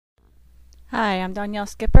Hi, I'm Danielle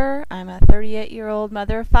Skipper. I'm a 38-year-old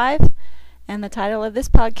mother of five, and the title of this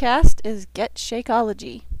podcast is Get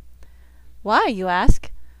Shakeology. Why, you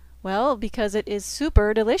ask? Well, because it is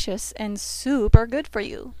super delicious and super good for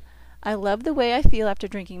you. I love the way I feel after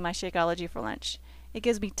drinking my Shakeology for lunch. It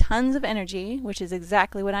gives me tons of energy, which is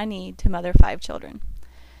exactly what I need to mother five children.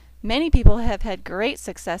 Many people have had great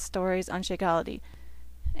success stories on Shakeology,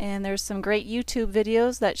 and there's some great YouTube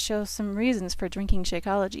videos that show some reasons for drinking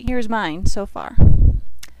Shakeology. Here's mine so far.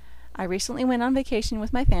 I recently went on vacation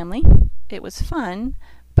with my family. It was fun,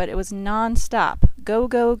 but it was non-stop, go,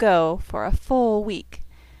 go, go, for a full week.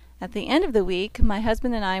 At the end of the week, my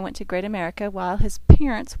husband and I went to Great America while his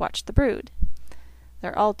parents watched the brood.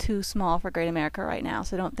 They're all too small for Great America right now,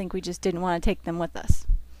 so don't think we just didn't want to take them with us.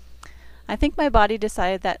 I think my body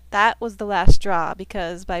decided that was the last straw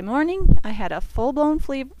because by morning I had a full-blown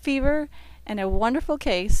fever and a wonderful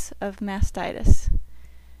case of mastitis.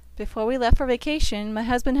 Before we left for vacation, my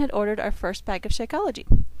husband had ordered our first bag of Shakeology.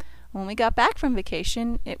 When we got back from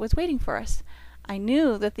vacation, it was waiting for us. I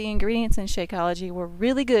knew that the ingredients in Shakeology were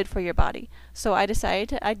really good for your body, so I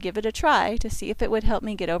decided I'd give it a try to see if it would help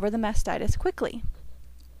me get over the mastitis quickly.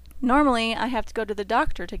 Normally, I have to go to the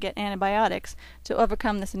doctor to get antibiotics to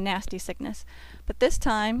overcome this nasty sickness, but this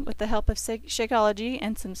time, with the help of Shakeology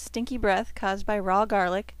and some stinky breath caused by raw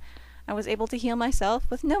garlic, I was able to heal myself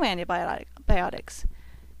with no antibiotics.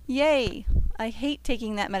 Yay! I hate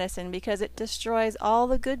taking that medicine because it destroys all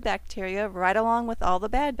the good bacteria right along with all the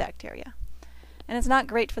bad bacteria. And it's not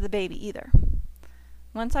great for the baby either.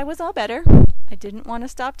 Once I was all better, I didn't want to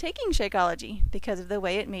stop taking Shakeology because of the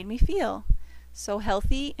way it made me feel. So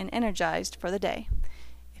healthy and energized for the day.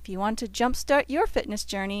 If you want to jumpstart your fitness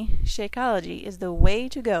journey, Shakeology is the way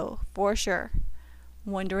to go, for sure.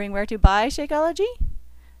 Wondering where to buy Shakeology?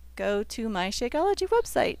 Go to my Shakeology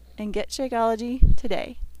website and get Shakeology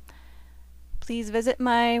today. Please visit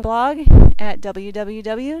my blog at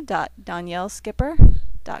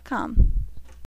www.danielleskipper.com.